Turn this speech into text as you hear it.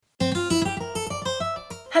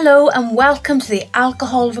Hello and welcome to the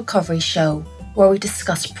Alcohol Recovery Show, where we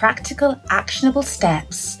discuss practical, actionable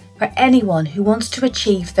steps for anyone who wants to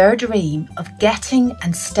achieve their dream of getting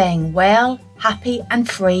and staying well, happy and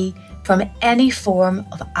free from any form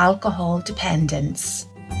of alcohol dependence.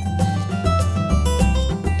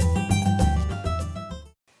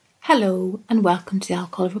 Hello and welcome to the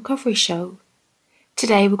Alcohol Recovery Show.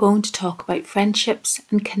 Today we're going to talk about friendships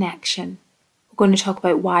and connection. We're going to talk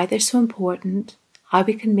about why they're so important, how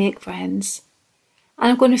we can make friends, and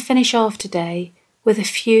I'm going to finish off today with a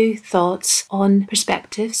few thoughts on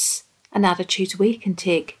perspectives and attitudes we can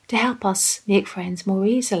take to help us make friends more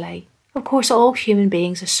easily. Of course, all human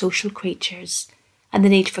beings are social creatures, and the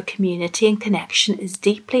need for community and connection is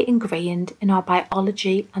deeply ingrained in our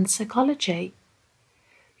biology and psychology.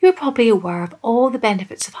 You're probably aware of all the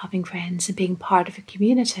benefits of having friends and being part of a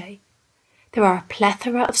community. There are a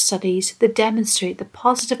plethora of studies that demonstrate the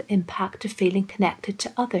positive impact of feeling connected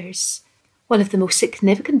to others. One of the most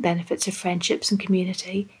significant benefits of friendships and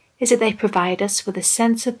community is that they provide us with a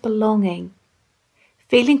sense of belonging.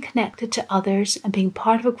 Feeling connected to others and being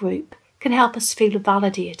part of a group can help us feel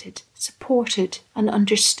validated, supported, and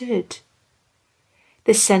understood.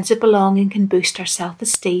 This sense of belonging can boost our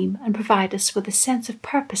self-esteem and provide us with a sense of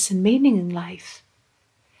purpose and meaning in life.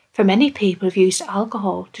 For many people who've used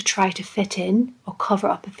alcohol to try to fit in or cover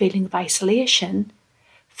up a feeling of isolation,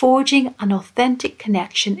 forging an authentic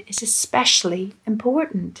connection is especially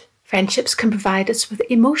important. Friendships can provide us with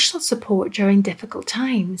emotional support during difficult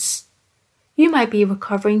times. You might be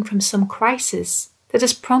recovering from some crisis that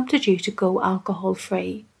has prompted you to go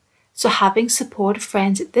alcohol-free, so having supportive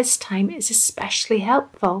friends at this time is especially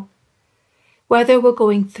helpful. Whether we're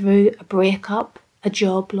going through a breakup, a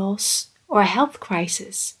job loss, or a health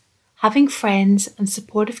crisis, having friends and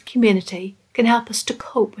supportive community can help us to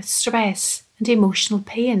cope with stress and emotional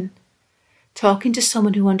pain. Talking to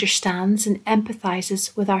someone who understands and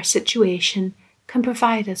empathises with our situation can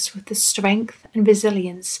provide us with the strength and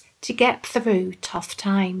resilience to get through tough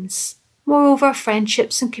times. Moreover,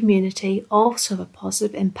 friendships and community also have a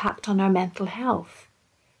positive impact on our mental health.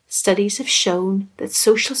 Studies have shown that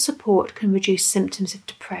social support can reduce symptoms of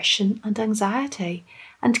depression and anxiety,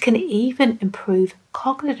 and can even improve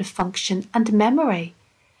cognitive function and memory.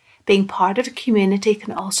 Being part of a community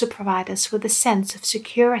can also provide us with a sense of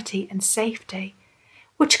security and safety,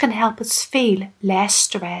 which can help us feel less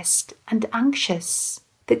stressed and anxious.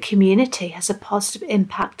 The community has a positive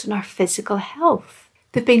impact on our physical health.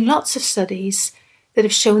 There have been lots of studies that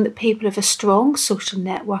have shown that people with a strong social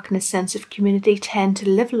network and a sense of community tend to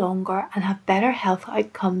live longer and have better health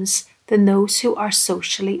outcomes than those who are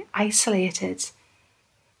socially isolated.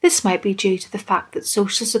 This might be due to the fact that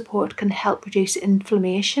social support can help reduce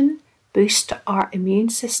inflammation, boost our immune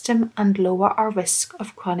system, and lower our risk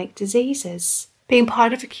of chronic diseases. Being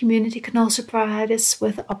part of a community can also provide us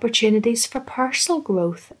with opportunities for personal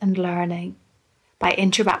growth and learning. By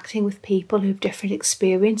interacting with people who have different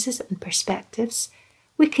experiences and perspectives,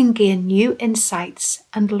 we can gain new insights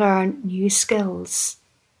and learn new skills.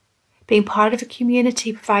 Being part of a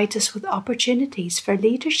community provides us with opportunities for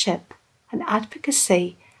leadership and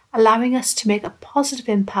advocacy, allowing us to make a positive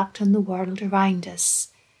impact on the world around us.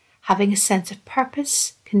 Having a sense of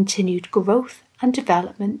purpose, continued growth and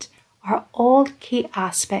development are all key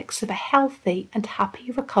aspects of a healthy and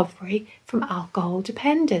happy recovery from alcohol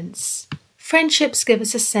dependence. Friendships give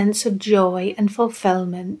us a sense of joy and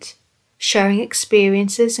fulfillment. Sharing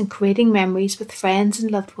experiences and creating memories with friends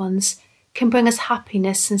and loved ones can bring us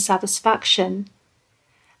happiness and satisfaction,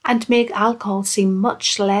 and make alcohol seem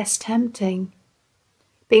much less tempting.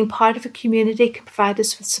 Being part of a community can provide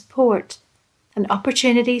us with support and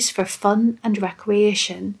opportunities for fun and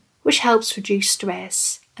recreation, which helps reduce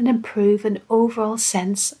stress and improve an overall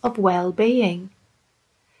sense of well-being.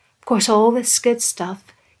 Of course, all this good stuff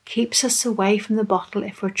keeps us away from the bottle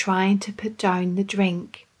if we're trying to put down the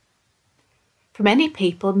drink. For many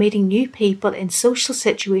people, meeting new people in social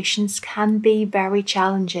situations can be very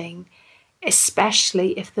challenging,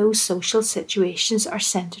 especially if those social situations are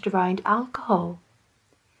centred around alcohol.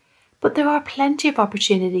 But there are plenty of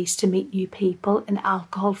opportunities to meet new people in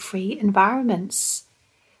alcohol-free environments,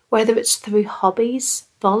 whether it's through hobbies,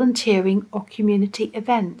 volunteering or community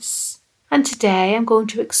events. And today I'm going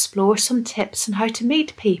to explore some tips on how to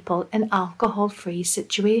meet people in alcohol-free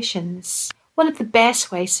situations. One of the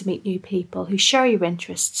best ways to meet new people who share your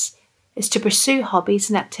interests is to pursue hobbies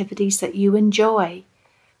and activities that you enjoy.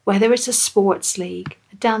 Whether it's a sports league,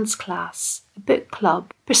 a dance class, a book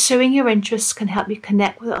club, pursuing your interests can help you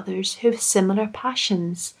connect with others who have similar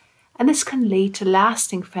passions, and this can lead to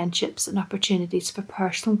lasting friendships and opportunities for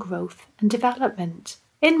personal growth and development.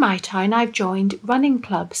 In my town, I've joined running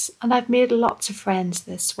clubs and I've made lots of friends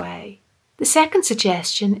this way. The second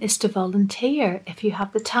suggestion is to volunteer if you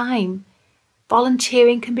have the time.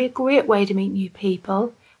 Volunteering can be a great way to meet new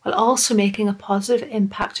people while also making a positive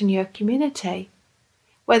impact on your community.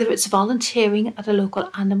 Whether it's volunteering at a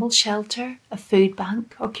local animal shelter, a food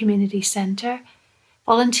bank, or community centre,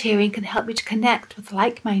 volunteering can help you to connect with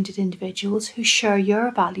like-minded individuals who share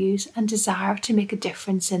your values and desire to make a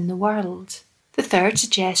difference in the world. The third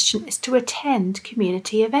suggestion is to attend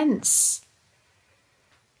community events.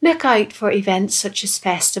 Look out for events such as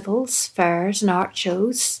festivals, fairs, and art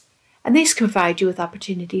shows, and these can provide you with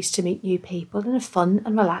opportunities to meet new people in a fun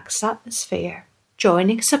and relaxed atmosphere.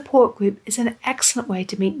 Joining a support group is an excellent way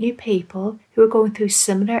to meet new people who are going through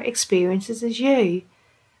similar experiences as you.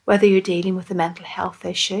 Whether you're dealing with a mental health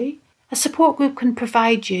issue, a support group can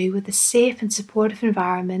provide you with a safe and supportive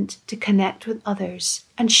environment to connect with others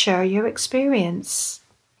and share your experience.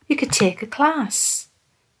 You could take a class.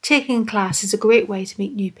 Taking a class is a great way to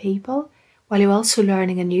meet new people while you're also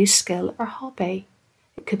learning a new skill or hobby.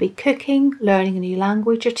 It could be cooking, learning a new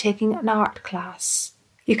language, or taking an art class.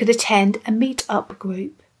 You could attend a meet-up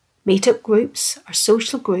group. Meet-up groups are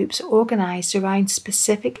social groups organised around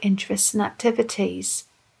specific interests and activities,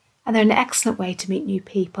 and they're an excellent way to meet new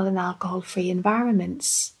people in alcohol-free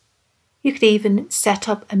environments. You could even set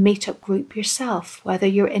up a meet-up group yourself, whether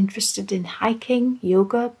you're interested in hiking,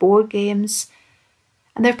 yoga, board games,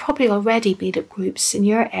 and there are probably already meet-up groups in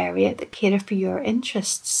your area that cater for your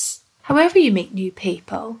interests. However you meet new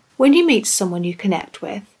people, when you meet someone you connect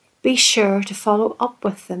with, be sure to follow up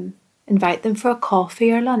with them. Invite them for a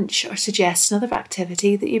coffee or lunch, or suggest another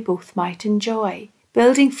activity that you both might enjoy.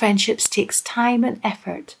 Building friendships takes time and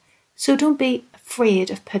effort, so don't be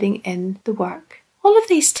afraid of putting in the work. All of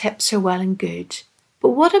these tips are well and good, but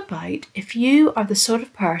what about if you are the sort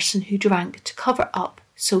of person who drank to cover up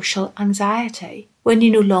social anxiety? When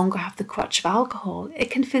you no longer have the crutch of alcohol,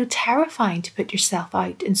 it can feel terrifying to put yourself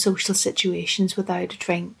out in social situations without a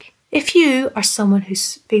drink. If you are someone who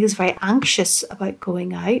feels very anxious about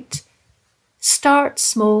going out, start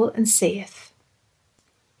small and safe.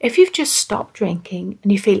 If you've just stopped drinking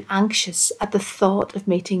and you feel anxious at the thought of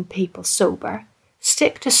meeting people sober,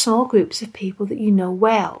 stick to small groups of people that you know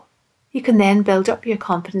well. You can then build up your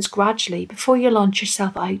confidence gradually before you launch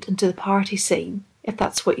yourself out into the party scene, if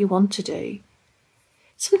that's what you want to do.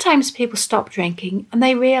 Sometimes people stop drinking and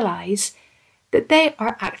they realise that they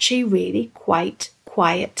are actually really quite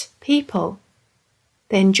quiet people.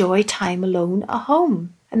 They enjoy time alone at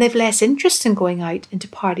home and they've less interest in going out into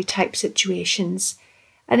party type situations,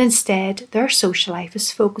 and instead their social life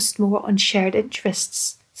is focused more on shared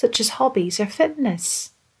interests such as hobbies or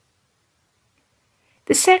fitness.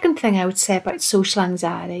 The second thing I would say about social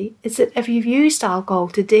anxiety is that if you've used alcohol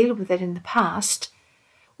to deal with it in the past,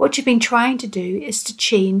 what you've been trying to do is to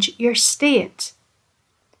change your state.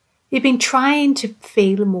 You've been trying to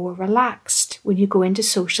feel more relaxed when you go into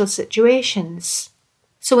social situations.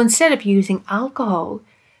 So instead of using alcohol,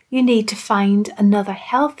 you need to find another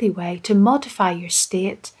healthy way to modify your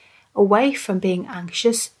state away from being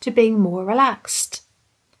anxious to being more relaxed.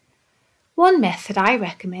 One method I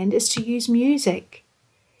recommend is to use music.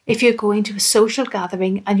 If you're going to a social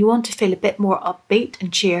gathering and you want to feel a bit more upbeat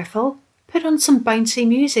and cheerful, put on some bouncy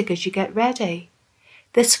music as you get ready.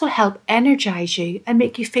 This will help energise you and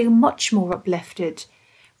make you feel much more uplifted,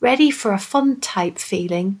 ready for a fun type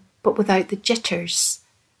feeling but without the jitters.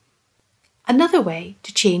 Another way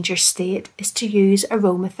to change your state is to use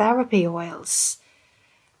aromatherapy oils.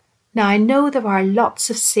 Now, I know there are lots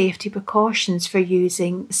of safety precautions for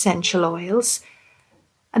using essential oils,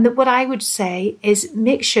 and that what I would say is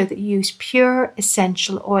make sure that you use pure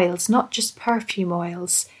essential oils, not just perfume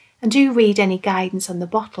oils, and do read any guidance on the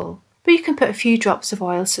bottle. But you can put a few drops of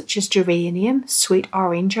oil such as geranium, sweet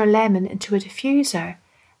orange or lemon into a diffuser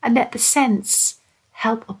and let the scents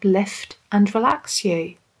help uplift and relax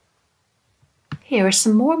you. Here are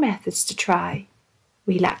some more methods to try.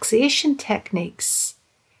 Relaxation techniques.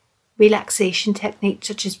 Relaxation techniques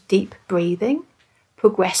such as deep breathing,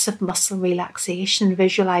 progressive muscle relaxation and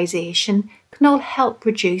visualization can all help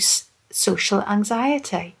reduce social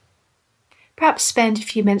anxiety. Perhaps spend a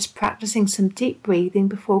few minutes practicing some deep breathing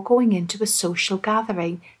before going into a social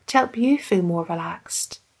gathering to help you feel more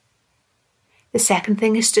relaxed. The second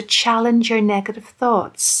thing is to challenge your negative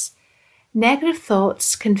thoughts. Negative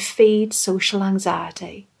thoughts can feed social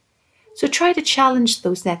anxiety. So try to challenge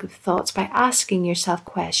those negative thoughts by asking yourself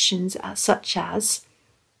questions such as,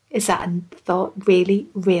 is that thought really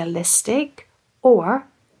realistic? Or,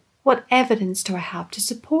 what evidence do I have to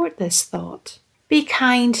support this thought? Be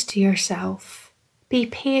kind to yourself. Be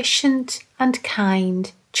patient and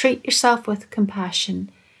kind Treat yourself with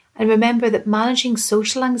compassion and remember that managing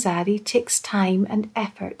social anxiety takes time and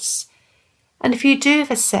efforts. And if you do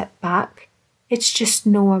have a setback, it's just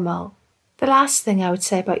normal. The last thing I would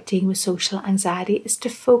say about dealing with social anxiety is to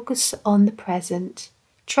focus on the present.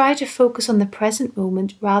 Try to focus on the present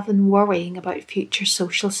moment rather than worrying about future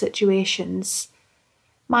social situations.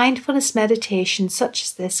 Mindfulness meditation such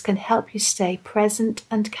as this can help you stay present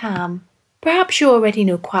and calm. Perhaps you already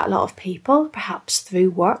know quite a lot of people, perhaps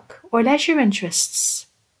through work or leisure interests.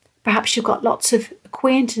 Perhaps you've got lots of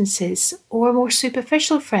acquaintances or more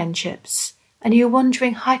superficial friendships, and you're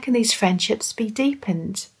wondering how can these friendships be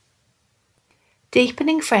deepened?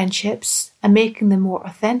 Deepening friendships and making them more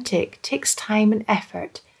authentic takes time and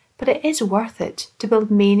effort, but it is worth it to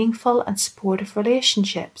build meaningful and supportive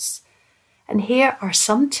relationships. And here are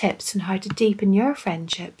some tips on how to deepen your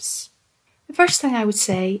friendships. The first thing I would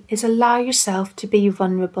say is allow yourself to be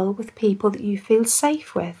vulnerable with people that you feel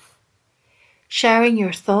safe with. Sharing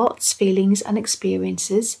your thoughts, feelings and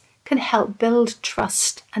experiences can help build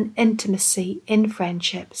trust and intimacy in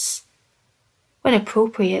friendships. When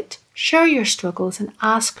appropriate, share your struggles and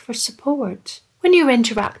ask for support. When you're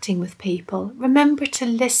interacting with people, remember to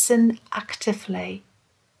listen actively.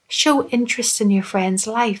 Show interest in your friend's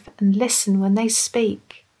life and listen when they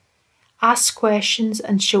speak. Ask questions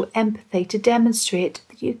and show empathy to demonstrate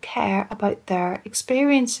that you care about their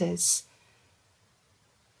experiences.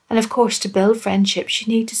 And of course, to build friendships,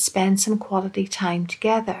 you need to spend some quality time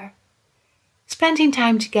together. Spending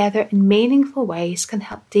time together in meaningful ways can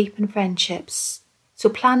help deepen friendships. So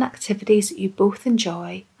plan activities that you both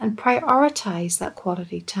enjoy and prioritise that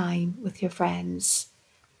quality time with your friends.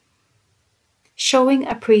 Showing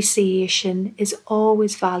appreciation is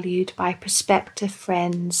always valued by prospective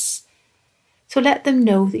friends. So let them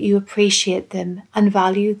know that you appreciate them and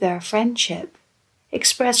value their friendship.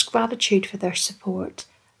 Express gratitude for their support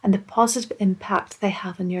and the positive impact they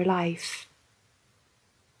have on your life.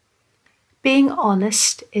 Being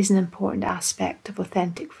honest is an important aspect of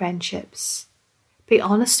authentic friendships. Be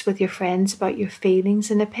honest with your friends about your feelings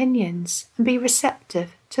and opinions and be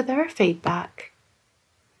receptive to their feedback.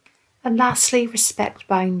 And lastly, respect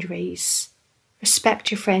boundaries. Respect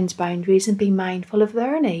your friends' boundaries and be mindful of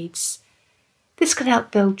their needs. This can help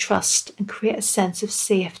build trust and create a sense of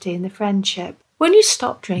safety in the friendship. When you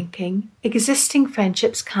stop drinking, existing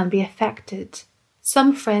friendships can be affected.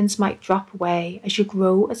 Some friends might drop away as you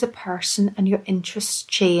grow as a person and your interests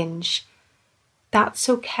change. That's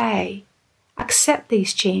okay. Accept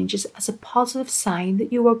these changes as a positive sign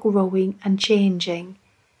that you are growing and changing.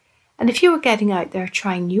 And if you are getting out there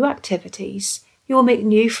trying new activities, you will make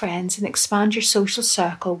new friends and expand your social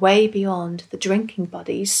circle way beyond the drinking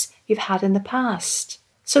buddies you've had in the past.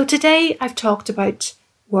 So today I've talked about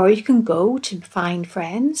where you can go to find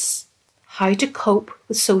friends, how to cope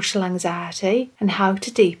with social anxiety, and how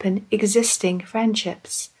to deepen existing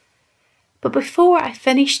friendships. But before I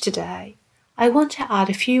finish today, I want to add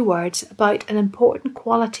a few words about an important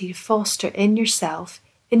quality to foster in yourself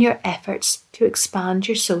in your efforts to expand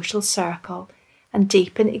your social circle and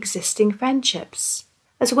deepen existing friendships.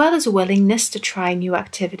 As well as willingness to try new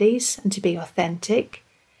activities and to be authentic,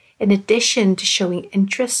 in addition to showing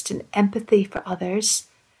interest and empathy for others,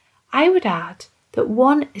 I would add that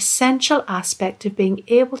one essential aspect of being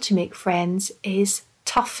able to make friends is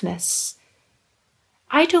toughness.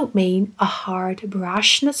 I don't mean a hard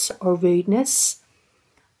brashness or rudeness.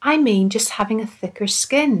 I mean just having a thicker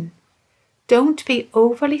skin. Don't be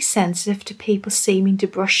overly sensitive to people seeming to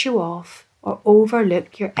brush you off or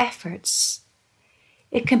overlook your efforts.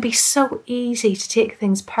 It can be so easy to take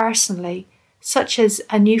things personally, such as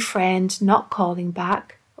a new friend not calling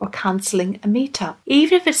back or cancelling a meetup,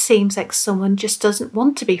 even if it seems like someone just doesn't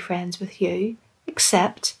want to be friends with you,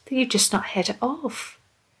 except that you've just not hit it off.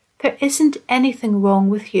 There isn't anything wrong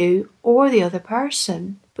with you or the other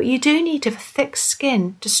person, but you do need to have thick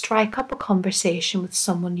skin to strike up a conversation with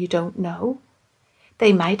someone you don't know.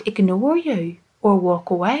 They might ignore you or walk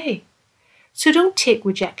away. So don't take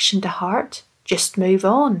rejection to heart, just move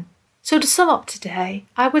on. So to sum up today,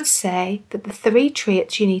 I would say that the 3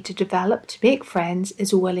 traits you need to develop to make friends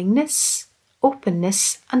is willingness,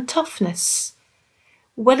 openness and toughness.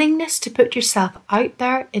 Willingness to put yourself out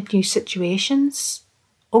there in new situations,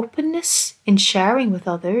 openness in sharing with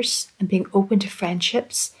others and being open to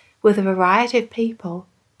friendships with a variety of people,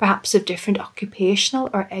 perhaps of different occupational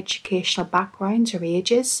or educational backgrounds or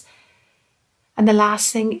ages. And the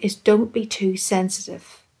last thing is don't be too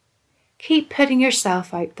sensitive. Keep putting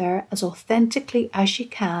yourself out there as authentically as you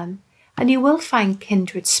can, and you will find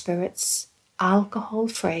kindred spirits, alcohol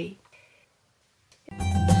free.